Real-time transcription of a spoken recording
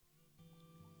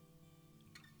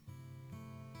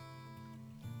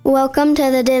Welcome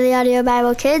to the Daily Audio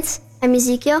Bible Kids. I'm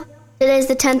Ezekiel. Today is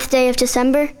the 10th day of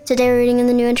December. Today we're reading in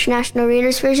the New International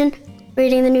Reader's Version,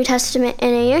 reading the New Testament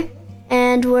in a year,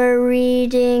 and we're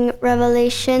reading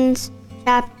Revelations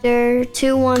chapter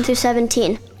 2, 1 through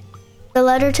 17. The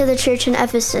letter to the church in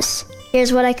Ephesus.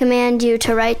 Here's what I command you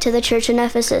to write to the church in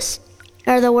Ephesus.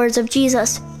 Here are the words of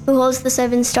Jesus, who holds the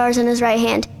 7 stars in his right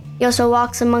hand. He also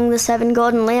walks among the 7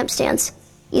 golden lampstands.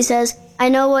 He says, I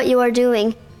know what you are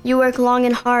doing. You work long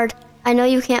and hard. I know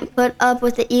you can't put up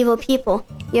with the evil people.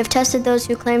 You have tested those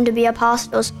who claim to be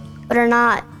apostles, but are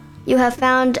not. You have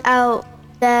found out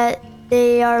that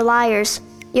they are liars.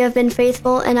 You have been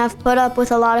faithful and have put up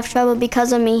with a lot of trouble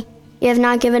because of me. You have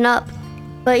not given up.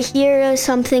 But here is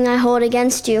something I hold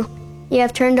against you. You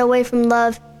have turned away from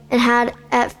love and had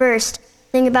at first.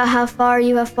 Think about how far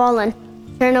you have fallen.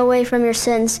 Turn away from your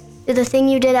sins. Do the thing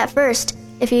you did at first.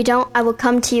 If you don't, I will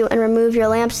come to you and remove your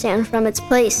lampstand from its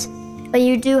place. But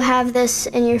you do have this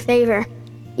in your favor.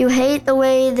 You hate the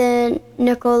way the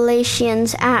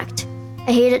Nicolaitans act.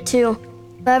 I hate it too.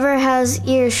 Whoever has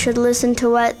ears should listen to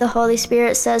what the Holy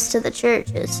Spirit says to the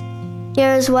churches.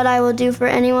 Here is what I will do for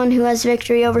anyone who has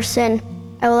victory over sin.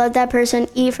 I will let that person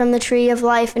eat from the tree of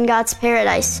life in God's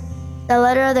paradise. The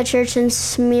letter of the church in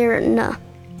Smyrna.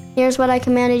 Here's what I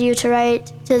commanded you to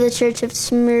write to the church of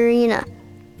Smyrna.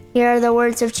 Here are the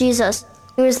words of Jesus,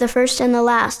 who is the first and the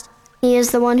last. He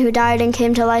is the one who died and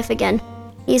came to life again.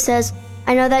 He says,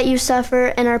 I know that you suffer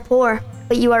and are poor,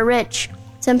 but you are rich.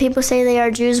 Some people say they are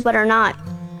Jews but are not.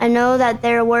 I know that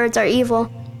their words are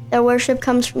evil. Their worship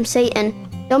comes from Satan.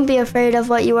 Don't be afraid of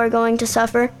what you are going to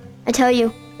suffer. I tell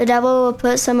you, the devil will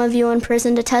put some of you in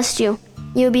prison to test you.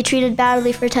 You will be treated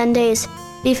badly for 10 days.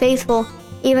 Be faithful,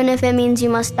 even if it means you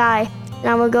must die.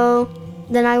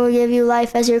 Then I will give you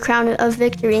life as your crown of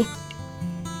victory.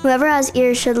 Whoever has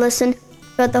ears should listen to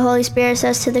what the Holy Spirit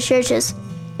says to the churches.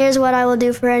 Here's what I will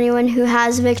do for anyone who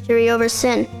has victory over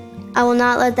sin. I will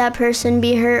not let that person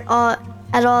be hurt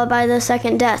at all by the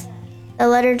second death. The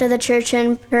letter to the church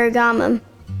in Pergamum.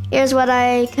 Here's what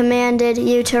I commanded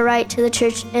you to write to the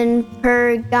church in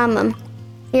Pergamum.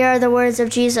 Here are the words of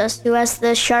Jesus, who has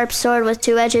the sharp sword with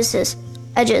 2 edges.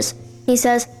 He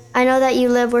says, I know that you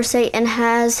live where Satan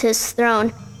has his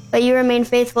throne, but you remain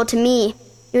faithful to me.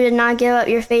 You did not give up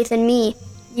your faith in me.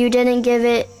 You didn't give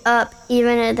it up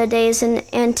even in the days in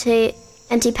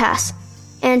Antipas.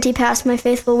 Antipas, my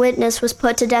faithful witness, was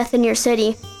put to death in your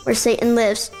city, where Satan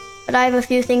lives. But I have a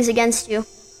few things against you.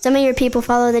 Some of your people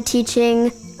follow the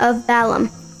teaching of Balaam.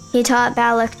 He taught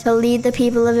Balak to lead the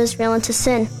people of Israel into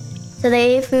sin. So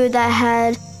they ate food that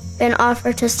had been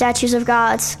offered to statues of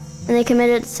gods, and they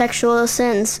committed sexual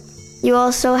sins. You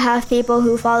also have people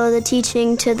who follow the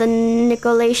teaching to the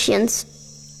Nicolaitans.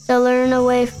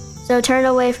 So turn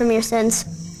away from your sins.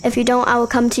 If you don't, I will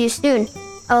come to you soon.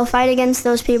 I will fight against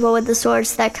those people with the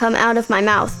swords that come out of my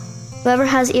mouth. Whoever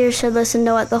has ears should listen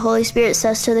to what the Holy Spirit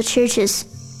says to the churches.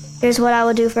 Here's what I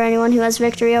will do for anyone who has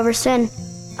victory over sin.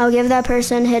 I will give that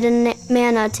person hidden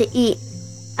manna to eat.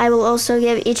 I will also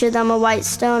give each of them a white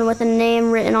stone with a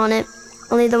name written on it.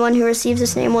 Only the one who receives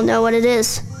this name will know what it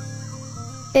is.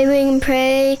 Maybe we can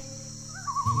pray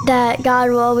that God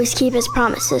will always keep his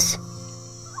promises.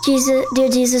 Dear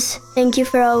Jesus, thank you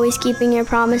for always keeping your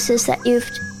promises that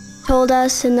you've told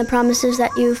us and the promises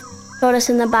that you've told us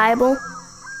in the Bible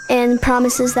and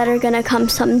promises that are going to come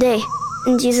someday.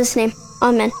 In Jesus' name,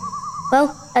 amen.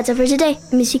 Well, that's it for today.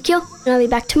 I'm Ezekiel, and I'll be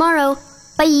back tomorrow.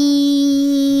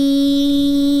 Bye!